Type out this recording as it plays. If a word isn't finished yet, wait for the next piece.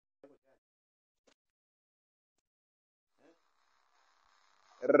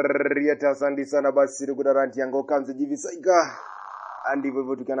Riata asante sana basi ndugu ranti yangu kanze jivisaika. Ndivyo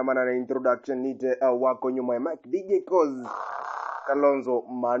hivyo tukiandamana na introduction nite wako nyuma ya mic DJ Cause Kalonzo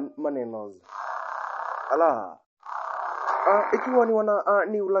Manenos. Ala. Ikiwa ni wana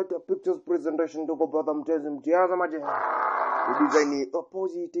new light pictures presentation to brother mtezi mtiaza maje. Design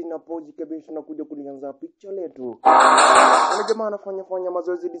opposite na pose kabisa na kuja kulianza picture letu. Kuna jamaa anafanya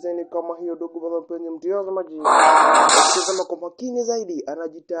mazoezi design kama hiyo dogo brother mpenzi mtiaza maji. Akisema kwa makini zaidi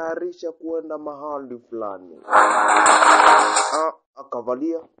anajitayarisha kuenda mahali fulani.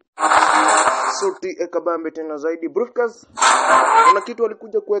 Akavalia suti ekabambe tena zaidi briefcase. Kuna kitu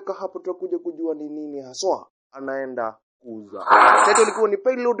alikuja kuweka hapo, tutakuja kujua ni nini haswa anaenda kuuza. Sasa ilikuwa ni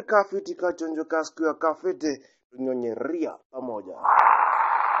payload kafiti kachonjo kasku ya kafiti tunyonyeria pamoja.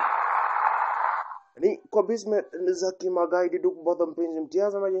 Ni kwa business za kimagaidi duku bottom mpenzi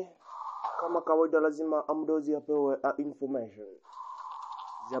mtiaza maji. Kama kawaida lazima amdozi apewe information.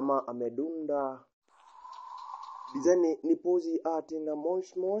 Jamaa amedunda. Design ni pozi tena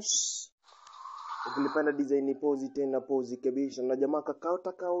mosh. Ukilipenda design ni pozi tena pozi kabisa. Na jamaa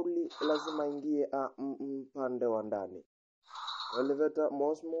kakauta kauli lazima ingie mpande wa ndani. Elevator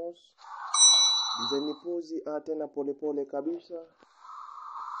mosh. Design ni pozi tena pole kabisa.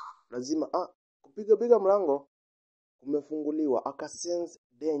 Lazima kupiga mlango umefunguliwa, akasense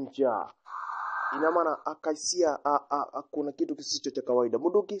danger. Ina maana akaisia kuna kitu kisicho cha kawaida.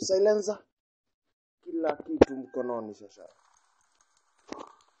 Bunduki silencer, kila kitu mkononi sasa.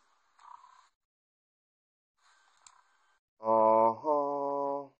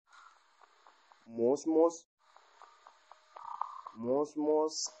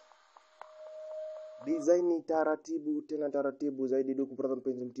 Mos. Design taratibu tena taratibu zaidi duku brother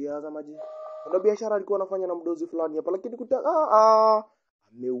mpenzi mtiaza maji. Kuna biashara alikuwa anafanya na mdozi fulani hapa, lakini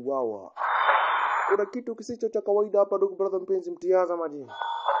ameuawa. Kuna kitu kisicho cha kawaida hapa duku brother mpenzi mtiaza maji.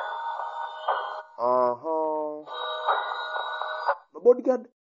 Bodyguard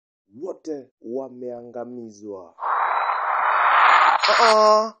wote wameangamizwa.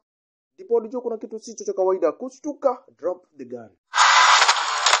 Ndipo ndio kuna kitu kisicho cha kawaida. Kushtuka, drop the gun.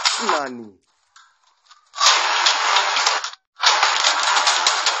 Nani?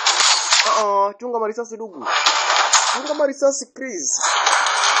 Chunga marisasi dugu. Chunga marisasi Chris.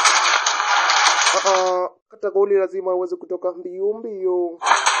 Kata goli lazima uweze kutoka mbio.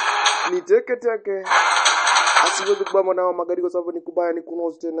 Ni teke. Asiwezi kubama na magari kwa sababu ni kubaya, ni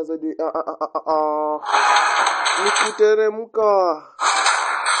kunozi tena zaidi. Ni kuteremka.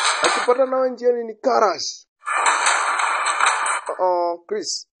 Akipata na njiani ni karash.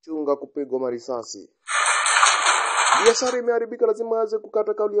 Chris, chunga kupigwa marisasi. Biashara imeharibika, lazima aweze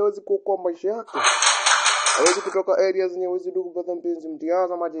kukata kauli, aweze kuokoa maisha yake. Aweze kutoka areas zenye hawezi ndugu brother mpenzi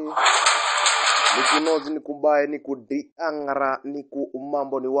mtiaza maji. Ni kunozi, ni kubaya, ni kudiangara, ni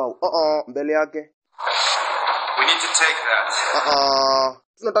mambo ni wow. Mbele yake. We need to take that.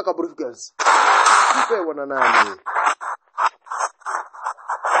 Tunataka briefcase. Kipewa na nani?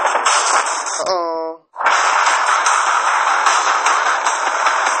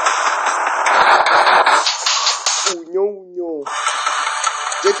 Unyo.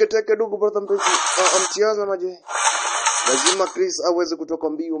 Teke dugu brother mpenzi mtiaza maji. Lazima Chris aweze kutoka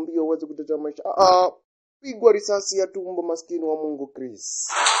mbio aweze kutetea maisha. Pigwa risasi ya tumbo maskini wa Mungu Chris.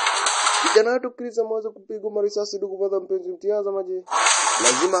 Kijana wetu Chris ameweza kupigwa marisasi dugu brother mpenzi mtiaza maji.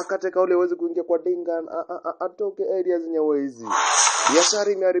 Lazima akate kauli aweze kuingia kwa dinga atoke areas zenye wezi.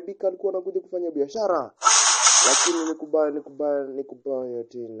 Biashara imeharibika, alikuwa anakuja kufanya biashara. Lakini ni kubaya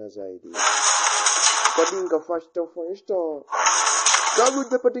tena zaidi. Kwa dinga fashta. Gabu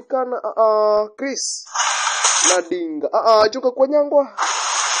itapatikana Chris na dinga. Choka kwa nyangwa.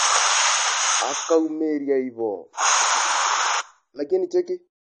 Akaumeria hivyo. Lakini cheki,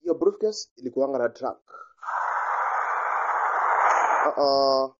 hiyo briefcase ilikuwa na track.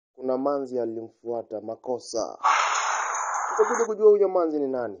 Kuna manzi alimfuata makosa. Tutakuja kujua huyo manzi ni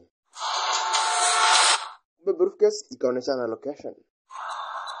nani. Briefcase ikaonyeshana location.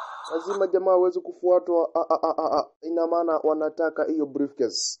 Lazima jamaa aweze kufuatwa. Ina maana wanataka hiyo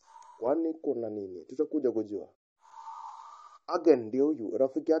briefcase. Kwani kuna nini? Tutakuja kujua. Again ndio huyu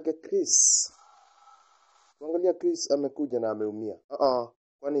rafiki yake Chris. Angalia Chris amekuja na ameumia.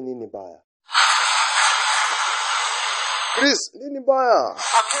 Kwani nini baya? Chris, nini baya?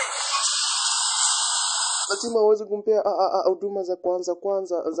 Lazima aweze kumpea huduma za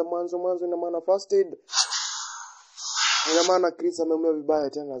kwanza za mwanzo na maana first aid. Ina maana Chris ameumia vibaya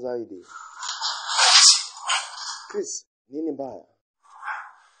tena zaidi. Chris, nini mbaya?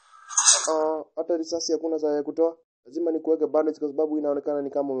 Hata risasi hakuna za ya kutoa. Lazima nikuweke bandage kwa sababu inaonekana ni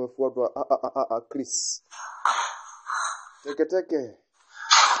kama umefuatwa. Chris. Teke.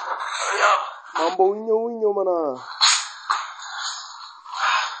 Hurry up. Mambo unyo mana.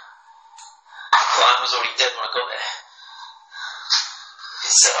 Juan was already dead when I got there.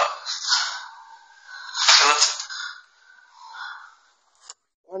 He's set up. Philip?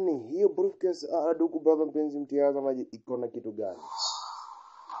 Kwani hiyo briefcase ndugu brother mpenzi mtazamaji iko na kitu gani?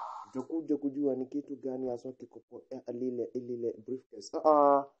 Tutakuja kujua ni kitu gani hasa kiko kwa ile briefcase.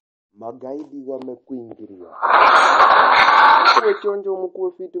 Magaidi wamekuingilia. Mkuwe chonjo,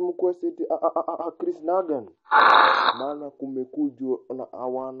 mkuwe fiti, mkuwe seti. Chris Nagan. Maana kumekujwa na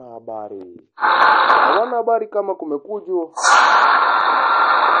hawana habari. Hawana habari kama kumekujwa.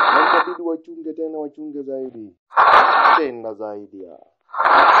 Na itabidi wachunge zaidi. Tena zaidi ya.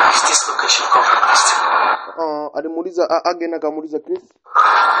 Is this location compromised? Alimuuliza again akamuuliza Chris.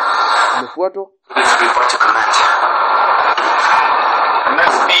 Umefuato? We need to report to command.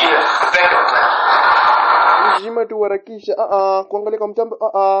 Must be a backup plan. Lazima tuwarakisha. Kuangalia kwa mtambo.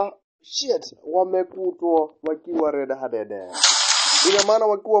 Shit. Wamekutwa wakiwa red-handed. Ina maana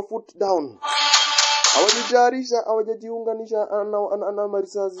wakiwa foot down. Hawajitayarisha, hawajajiunganisha na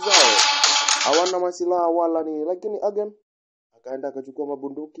marisasi zao. Hawana masilaha wala ni. Lakini again akaenda akachukua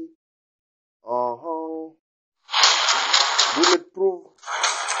mabunduki. Bulletproof.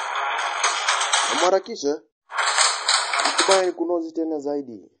 Marakisha. Kubaya kunozi tena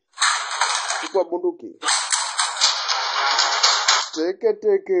zaidi. Chukua bunduki.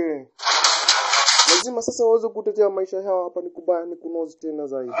 Teke. Lazima sasa waweze kutetea maisha yao hapa, ni kubaya ni kunozi tena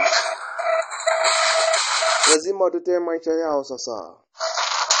zaidi. Lazima watetee maisha yao sasa.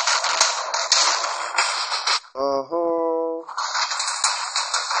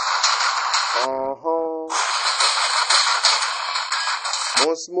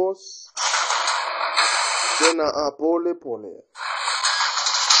 Mos. Tena pole.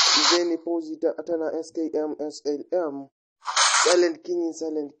 Izeni posita atana SLM. Silent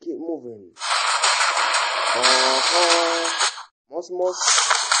King moving. Mos.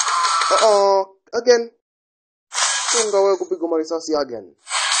 Again. Tunga wewe kupiga marisasi again.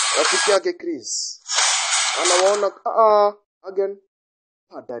 Rafiki yake Chris. Anawaona again.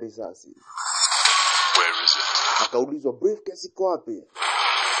 Hata risasi. Where is it? Akaulizwa briefcase iko wapi?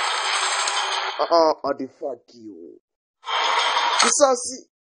 Adi fuck you. Risasi.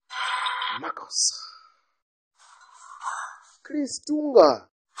 Makosa. Chris tunga.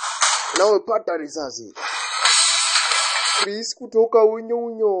 Nawe pata risasi. Chris kutoka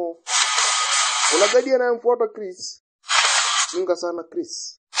unyo. Unagadia anayemfuata Chris. Tunga sana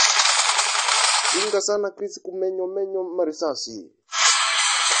Chris kumenyo marisasi.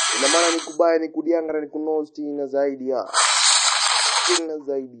 Ina maana ni kubaya ni kudiangara ni kunosti na zaidi ya. Tena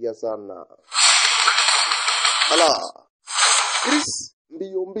zaidi ya sana. Ala. Chris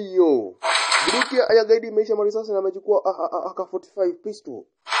mbio. Bunduki ya gaidi imeisha marisasi na amechukua AK-45 pistol.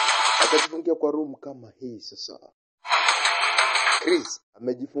 Akajifungia kwa room kama hii sasa. Chris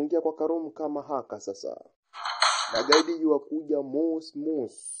amejifungia kwa room kama haka sasa. Na gaidi yu kuja mos.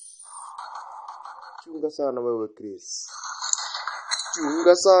 Chunga sana wewe Chris.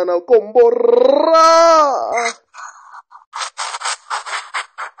 Chunga sana kombora.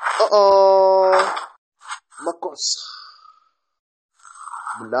 Makosa.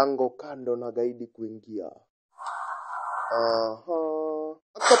 Mlango kando na gaidi kuingia.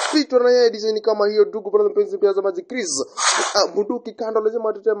 Akapitwa na yeye design kama hiyo ndugu brother mpenzi pia za maji Chris. Bunduki kando lazima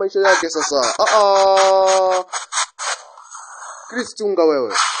atetee maisha yake sasa. Chris chunga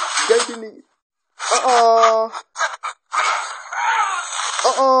wewe. Gaidi ni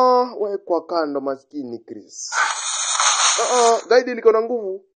wewe kwa kando maskini Chris. Gaidi liko na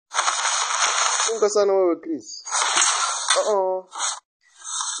nguvu. Chunga sana wewe Chris.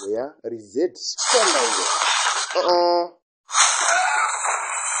 Yeah, reset. Spana hiyo.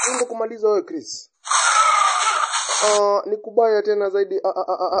 Ndio kumaliza wewe Chris. Ni kubaya tena zaidi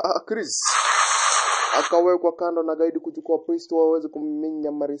Chris. Akawekwa kando na gaidi kuchukua pistol waweze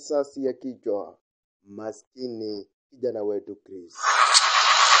kuminya marisasi ya kichwa. Maskini kijana wetu Chris.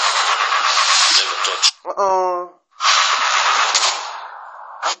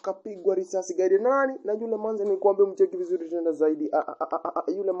 Akapigwa risasi gaidi nani? Na yule manzi nilikwambia mcheki vizuri tena zaidi.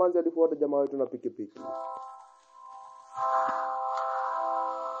 Yule manzi alifuata jamaa wetu na pikipiki.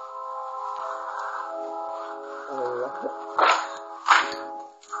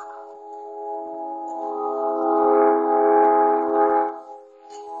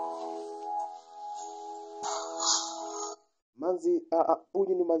 Manzi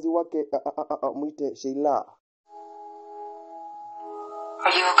huyu ni manzi wake muite Sheila.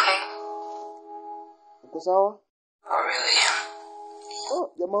 Are you okay? Uko sawa? Not really.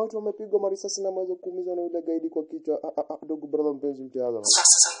 Jamaa wetu wamepigwa marisasi na maweza kuumizwa na yule gaidi kwa kichwa. Ndugu brother mpenzi mtazamaji. This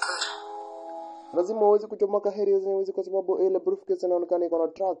isn't good. lazima uweze kuchomoka heri zenyewe kwa sababu ile briefcase inaonekana iko na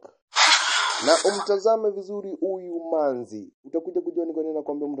track. Na umtazame vizuri huyu manzi. Utakuja kujua ni kwa nini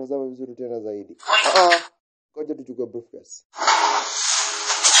nakwambia umtazame vizuri tena zaidi. Ngoja tuchukue briefcase.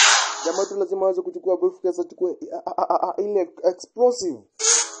 Jamaa tu lazima aweze kuchukua briefcase, achukue ile explosive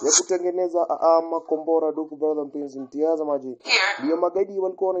ya kutengeneza makombora. Ndugu brother mpenzi mtazamaji, ndio magaidi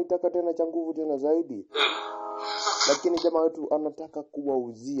walikuwa wanaitaka tena cha nguvu tena zaidi, lakini jamaa wetu anataka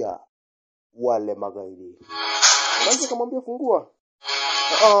kuwauzia wale magaidi. Manzi akamwambia fungua.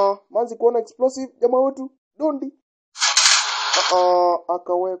 Manzi kuona explosive jamaa wetu dondi.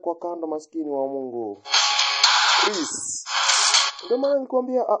 Akawekwa kando, maskini wa Mungu. Please. Ndio maana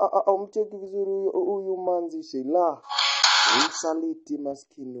nilikwambia umcheki vizuri huyu manzi Sheila. Msaliti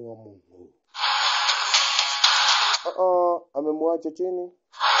maskini wa Mungu. Amemwacha chini.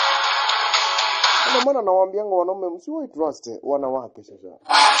 Ndio maana nawaambianga wanaume msiwe trust wanawake sasa.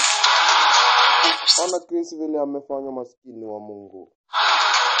 Ona Chris vile amefanya maskini wa Mungu.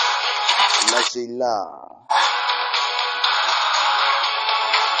 Na Sheila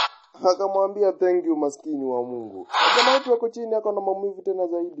akamwambia thank you maskini wa Mungu. Jamaa wetu wako chini, ako na maumivu tena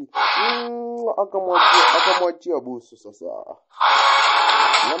zaidi. Akamwachia busu sasa.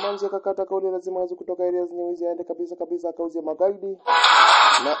 Na manzi akakata kauli lazima aweze kutoka area zenyewe aende kabisa akauzie magaidi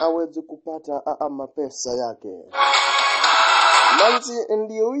na aweze kupata mapesa yake. Manzi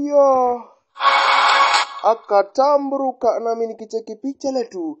ndio huyo akatamburuka, na mimi nikicheki picha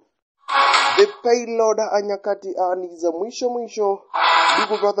letu the payload anyakati ni za mwisho.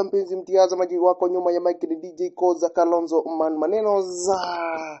 Ndugu brother mpenzi mtazamaji, wako nyuma ya mic ni DJ Koza Kalonzo maneno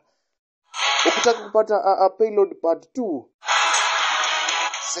za. Ukitaka kupata payload part 2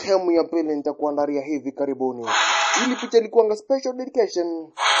 sehemu ya pili nitakuandalia hivi karibuni. Hili picha ilikuwa special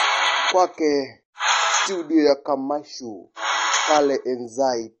dedication kwake studio ya Kamashu pale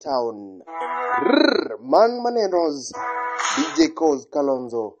Enzai Town. Manenos DJ Koza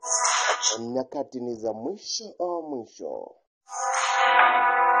Kalonzo, nyakati ni za mwisho.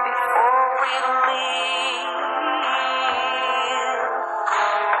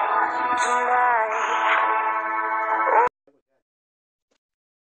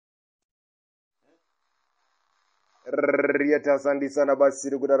 Riata asante sana basi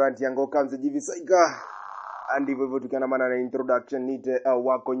rugudaranti yango kanze jivisaika. Ndivyo hivyo tukiana maana na introduction nite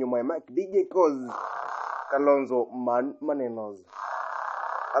wako nyuma ya mic DJ Koza Kalonzo manenos.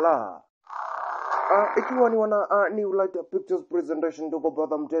 Ala. Ikiwa ni wana new light pictures presentation ndugu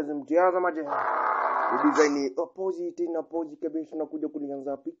brother mtazamaji. Design opposite na pose kabisa na kuja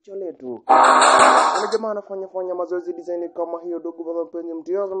kulianza picha letu. Na jamaa anafanya mazoezi design kama hiyo ndugu brother mpenzi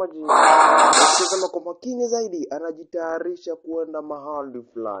mtazamaji. Akisema kwa makini zaidi anajitayarisha kuenda mahali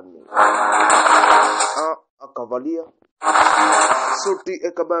fulani. Akavalia suti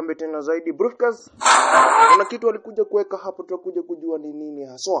ekabambe tena zaidi briefcase. Kuna kitu alikuja kuweka hapo, tutakuja kujua ni nini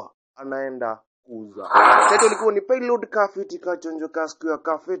haswa anaenda kuuza. Sasa ilikuwa ni payload kafiti kachonjo kasku ya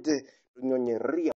kafete nyonyeria.